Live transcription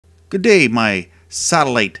Good day, my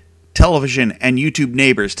satellite television and YouTube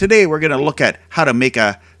neighbors. Today we're going to look at how to make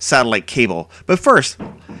a satellite cable. But first,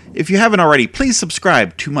 if you haven't already, please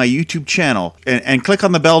subscribe to my YouTube channel and click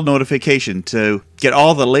on the bell notification to get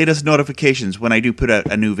all the latest notifications when I do put out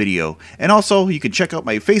a new video. And also, you can check out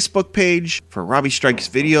my Facebook page for Robbie Strikes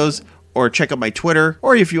videos, or check out my Twitter,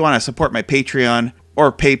 or if you want to support my Patreon or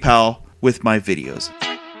PayPal with my videos.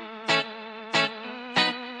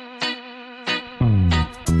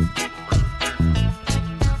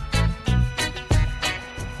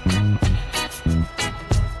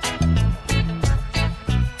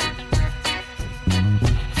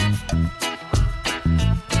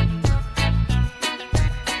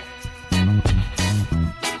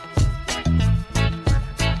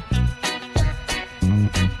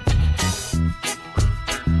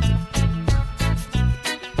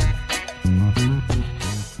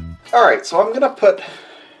 Alright, so I'm going to put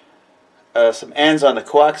some ends on the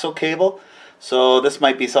coaxial cable. So this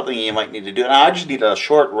might be something you might need to do. And I just need a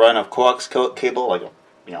short run of coax cable, like a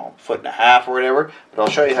foot and a half or whatever. But I'll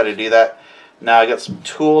show you how to do that. Now I got some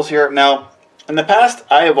tools here. Now, in the past,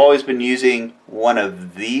 I have always been using one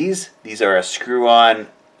of these. These are a screw-on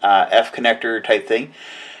F connector type thing.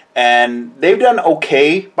 And they've done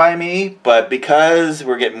okay by me, but because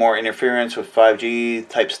we're getting more interference with 5G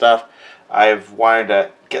type stuff, I've wanted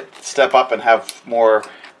to step up and have more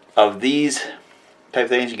of these type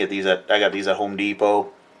things. You get these I got these at Home Depot.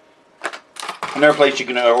 Another place you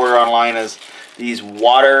can order online is these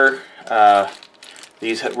these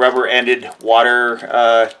rubber-ended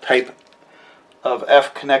water type of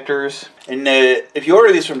F connectors. And if you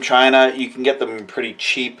order these from China, you can get them pretty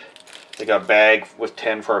cheap. They got a bag with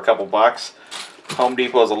 10 for a couple bucks. Home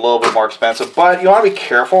Depot is a little bit more expensive, but you want to be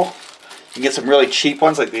careful. You can get some really cheap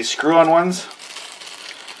ones, like these screw-on ones,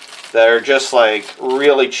 that are just like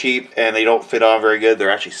really cheap and they don't fit on very good. They're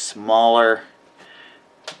actually smaller.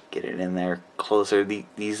 Get it in there closer.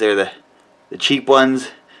 These are the cheap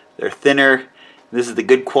ones. They're thinner. This is the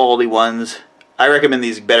good quality ones. I recommend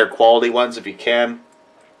these better quality ones if you can.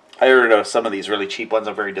 I ordered some of these really cheap ones.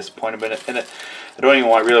 I'm very disappointed in it. I don't even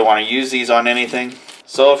really want to use these on anything.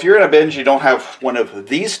 So if you're in a binge, you don't have one of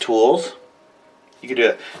these tools, you can do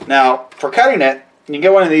it. Now, for cutting it, you can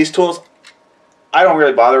get one of these tools. I don't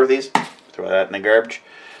really bother with these. Throw that in the garbage.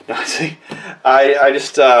 No, see, I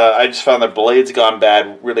just found the blade's gone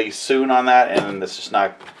bad really soon on that, and it's just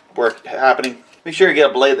not happening. Make sure you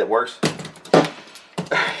get a blade that works.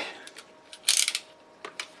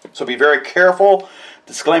 So be very careful.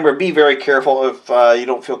 Disclaimer: be very careful if you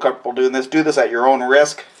don't feel comfortable doing this. Do this at your own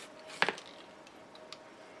risk.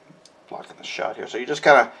 Blocking the shot here. So you just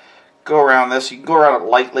kind of go around this. You can go around it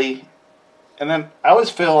lightly. And then I always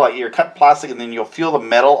feel like you're cutting plastic and then you'll feel the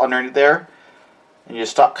metal underneath there. And you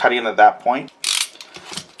stop cutting at that point.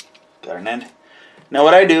 Got an end. Now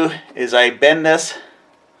what I do is I bend this.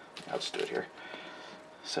 I'll just do it here.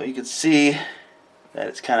 So you can see that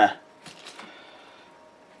it's kind of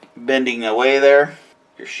bending away there.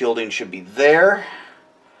 Your shielding should be there.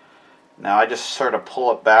 Now I just sort of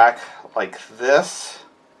pull it back like this.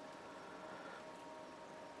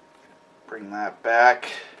 Bring that back.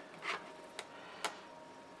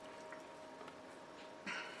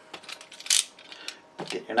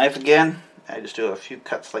 Get your knife again. I just do a few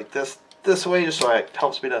cuts like this way, just so it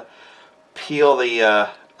helps me to peel the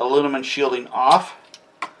aluminum shielding off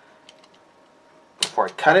before I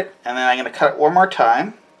cut it. And then I'm going to cut it one more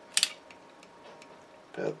time.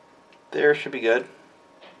 But there should be good.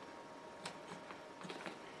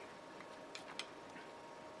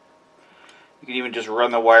 You can even just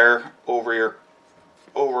run the wire over your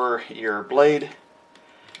blade.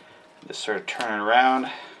 Just sort of turn it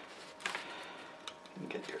around.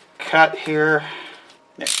 Get your cut here.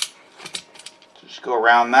 Yeah. Just go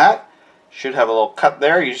around that. Should have a little cut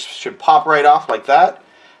there. You should pop right off like that.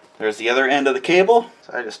 There's the other end of the cable.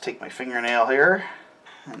 So I just take my fingernail here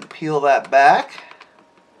and peel that back.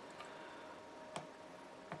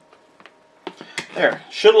 There.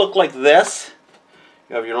 Should look like this.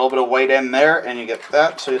 You have your little bit of white end there, and you get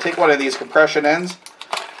that. So you take one of these compression ends.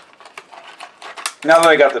 Now that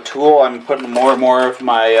I got the tool, I'm putting more and more of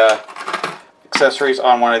my accessories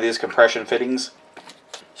on one of these compression fittings.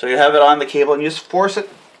 So you have it on the cable and you just force it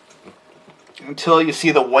until you see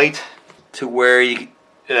the white to where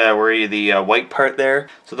the white part there.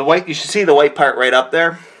 So the white, you should see the white part right up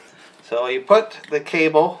there. So you put the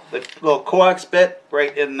cable, the little coax bit,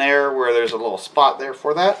 right in there where there's a little spot there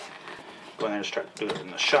for that. Go in there and just try to do it in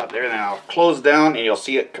the shot there. And then I'll close down and you'll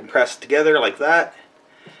see it compressed together like that.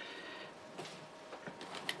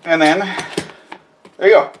 And then, there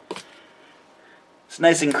you go. It's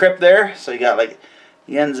nice and crimped there. So you got like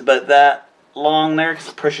The end's about that long there because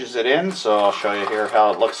it pushes it in. So I'll show you here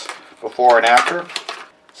how it looks before and after.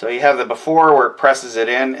 So you have the before where it presses it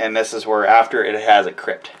in, and this is where after it has it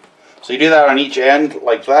crimped. So you do that on each end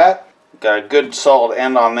like that. Got a good solid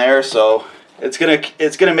end on there, so it's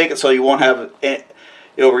gonna make it so you won't have it.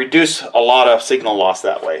 It'll reduce a lot of signal loss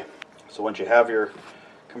that way. So once you have your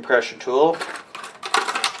compression tool,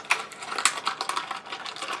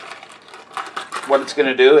 what it's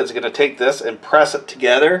gonna do is it's gonna take this and press it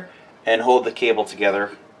together and hold the cable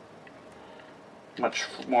together much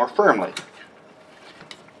more firmly.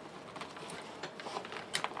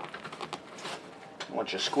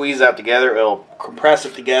 Once you squeeze that together, it'll compress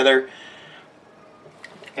it together,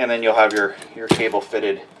 and then you'll have your cable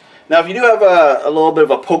fitted. Now, if you do have a little bit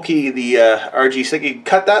of a pokey, the RG stick, you can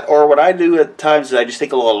cut that, or what I do at times is I just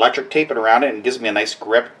take a little electric tape and around it, and it gives me a nice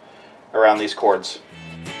grip around these cords.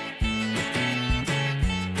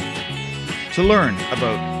 To learn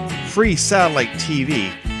about free satellite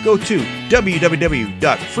TV, go to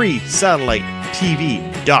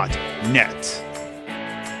www.freesatellitetv.net.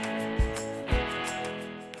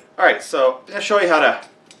 Alright, so I'm going to show you how to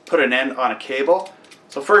put an end on a cable.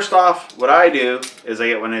 So first off, what I do is I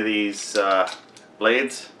get one of these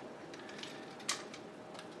blades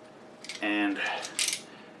and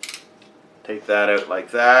take that out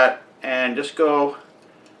like that and just go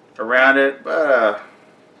around it about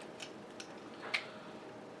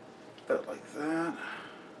like that.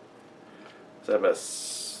 So about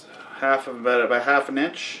half an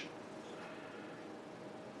inch.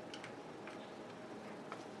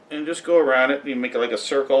 And just go around it. You make it like a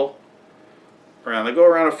circle around. They go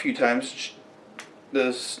around a few times.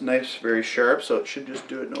 This knife's very sharp, so it should just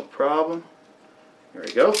do it no problem. There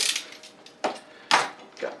we go.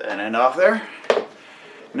 Got that end off there.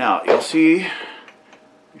 Now you'll see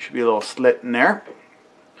there should be a little slit in there.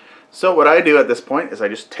 So what I do at this point is I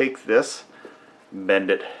just take this,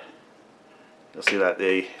 bend it. You'll see that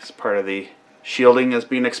it's part of the shielding is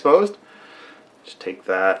being exposed. Just take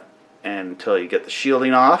that, and until you get the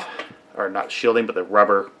shielding off, or not shielding, but the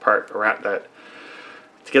rubber part around that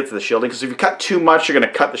to get to the shielding. Because if you cut too much, you're going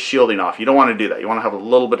to cut the shielding off. You don't want to do that. You want to have a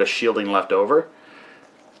little bit of shielding left over.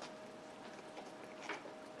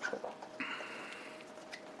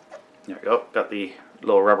 There we go. Got the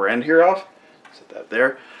little rubber end here off. Set that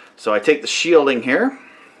there. So I take the shielding here.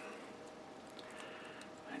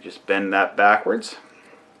 I just bend that backwards.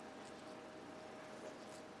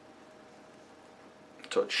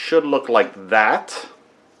 So it should look like that.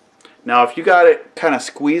 Now if you got it kind of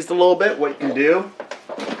squeezed a little bit, what you can do,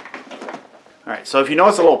 alright, so if you know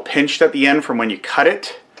it's a little pinched at the end from when you cut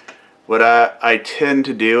it, what I tend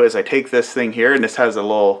to do is I take this thing here, and this has a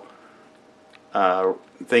little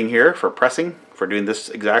thing here for pressing, for doing this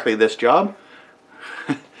exactly this job.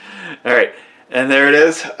 Alright, and there it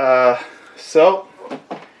is. So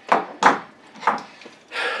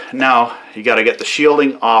now you got to get the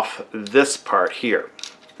shielding off this part here.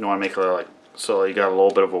 You want to make it like so. You got a little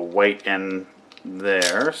bit of a white end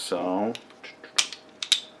there. So,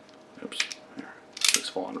 oops, it's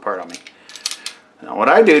falling apart on me. Now, what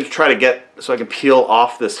I do to try to get so I can peel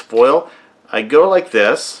off this foil, I go like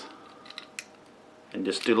this and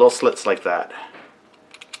just do little slits like that.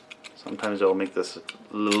 Sometimes it will make this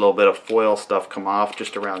little bit of foil stuff come off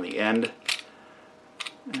just around the end.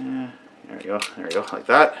 There we go. There we go, like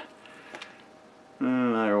that.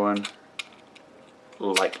 Another one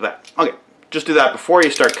like that. Okay, just do that before you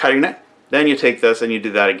start cutting it. Then you take this and you do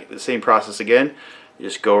that the same process again. You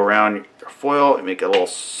just go around your foil and make a little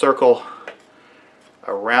circle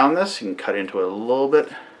around this. You can cut into it a little bit.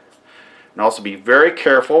 And also be very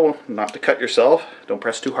careful not to cut yourself. Don't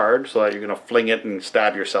press too hard so that you're going to fling it and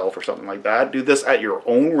stab yourself or something like that. Do this at your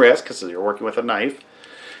own risk because you're working with a knife.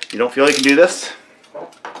 If you don't feel you can do this,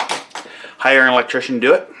 hire an electrician to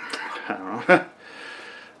do it. I don't know.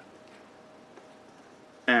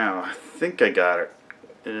 Now, I think I got it.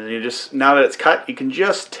 And you just, now that it's cut, you can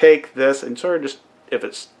just take this and sort of just, if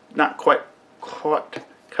it's not quite cut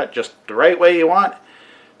just the right way you want,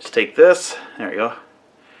 just take this, there you go,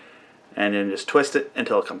 and then just twist it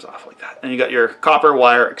until it comes off like that. And you got your copper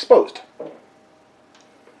wire exposed.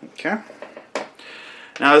 Okay.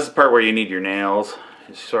 Now this is the part where you need your nails.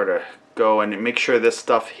 You sort of go and make sure this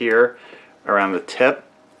stuff here around the tip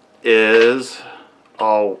is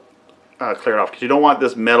all cleared off, because you don't want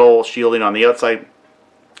this metal shielding on the outside,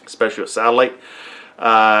 especially with satellite,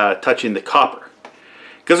 touching the copper,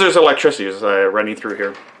 because there's electricity running through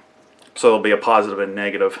here, so there'll be a positive and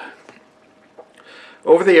negative.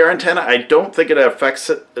 Over-the-air antenna, I don't think it affects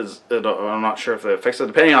it. I'm not sure if it affects it,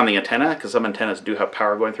 depending on the antenna, because some antennas do have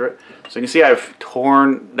power going through it. So you can see I've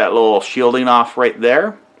torn that little shielding off right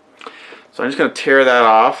there. So I'm just going to tear that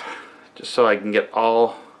off, just so I can get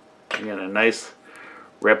a nice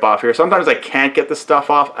rip off here. Sometimes I can't get the stuff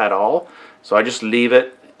off at all, so I just leave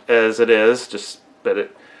it as it is, but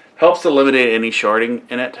it helps to eliminate any shorting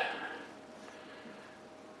in it.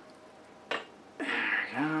 There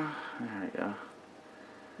we go.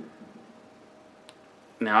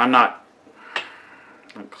 Now I'm not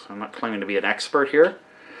claiming to be an expert here,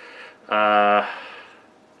 but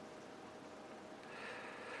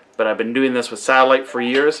I've been doing this with satellite for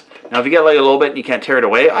years. Now if you get like a little bit and you can't tear it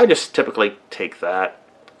away, I just typically take that,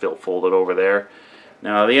 fold it over there.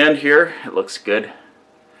 Now the end here, it looks good.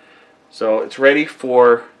 So it's ready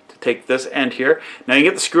to take this end here. Now you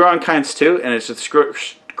get the screw-on kinds too, and it's just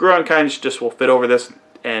screw-on kinds just will fit over this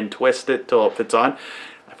and twist it till it fits on.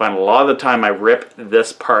 I find a lot of the time I rip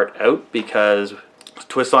this part out because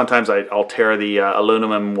twist-on times I'll tear the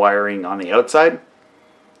aluminum wiring on the outside.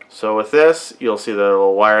 So with this, you'll see the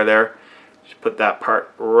little wire there. Just put that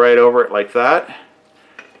part right over it like that,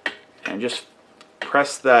 and just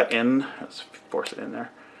press that in. Let's force it in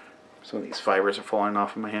there. Some of these fibers are falling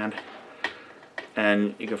off of my hand.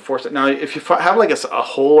 And you can force it. Now if you have like a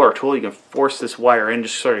hole or a tool, you can force this wire in,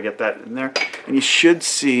 just sort of get that in there. And you should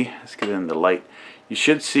see, let's get it in the light, you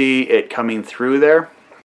should see it coming through there.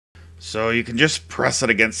 So you can just press it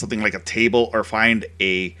against something like a table, or find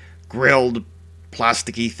a grilled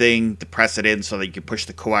plasticky thing to press it in so that you can push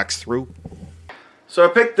the coax through. So I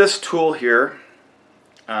picked this tool here.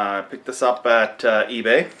 I picked this up at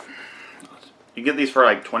eBay. You get these for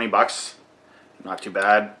like 20 bucks. Not too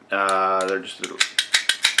bad. They're just...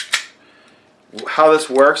 How this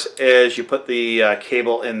works is you put the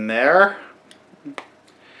cable in there,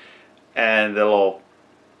 and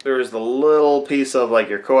there's the little piece of like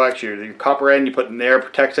your coax, your copper end, you put in there,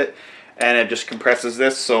 protects it, and it just compresses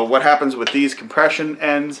this. So what happens with these compression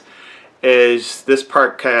ends is this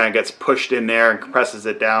part kind of gets pushed in there and compresses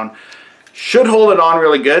it down. Should hold it on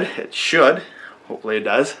really good. It should. Hopefully it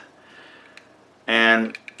does.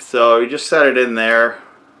 And so you just set it in there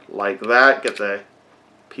like that, get the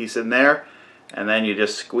piece in there, and then you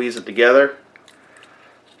just squeeze it together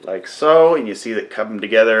like so, and you see it come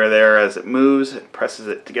together there as it moves. It presses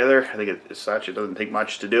it together. I think it actually doesn't take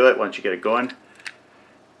much to do it once you get it going.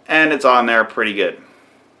 And it's on there pretty good.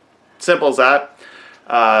 Simple as that.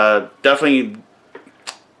 Definitely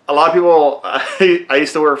a lot of people, I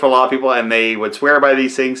used to work for a lot of people, and they would swear by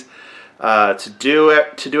these things. To do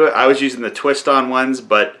it, I was using the twist-on ones,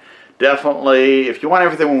 but definitely if you want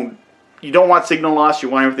everything, you don't want signal loss, you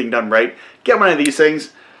want everything done right, get one of these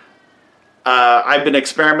things. I've been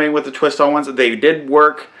experimenting with the twist-on ones. They did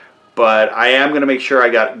work, but I am going to make sure I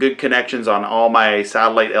got good connections on all my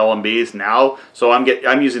satellite LMBs now. So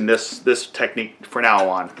I'm using this technique for now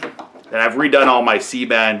on, and I've redone all my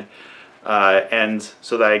C-band ends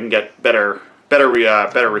so that I can get better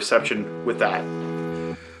reception with that.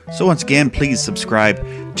 So once again, please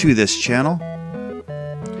subscribe to this channel.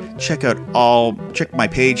 Check my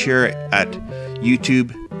page here at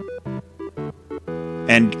YouTube,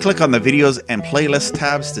 and click on the videos and playlist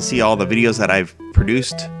tabs to see all the videos that I've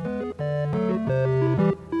produced.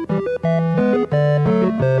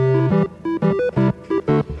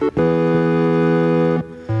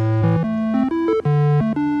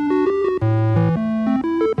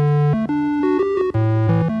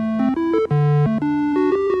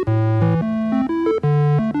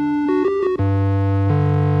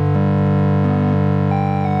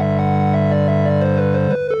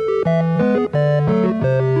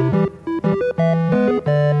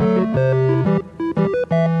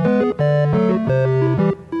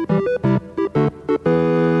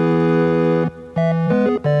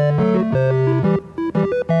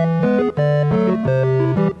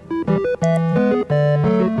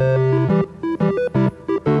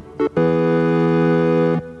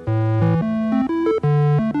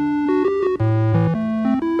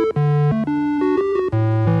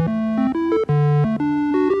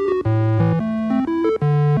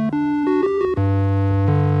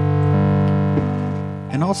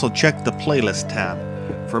 Also check the playlist tab.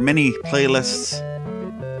 For many playlists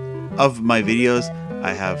of my videos,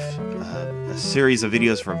 I have a series of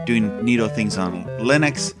videos for doing neato things on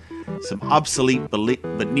Linux, some obsolete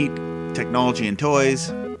but neat technology and toys,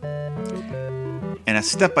 and a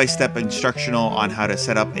step-by-step instructional on how to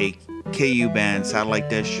set up a KU-band satellite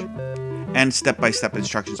dish, and step-by-step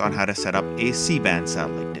instructions on how to set up a C-band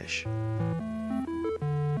satellite dish.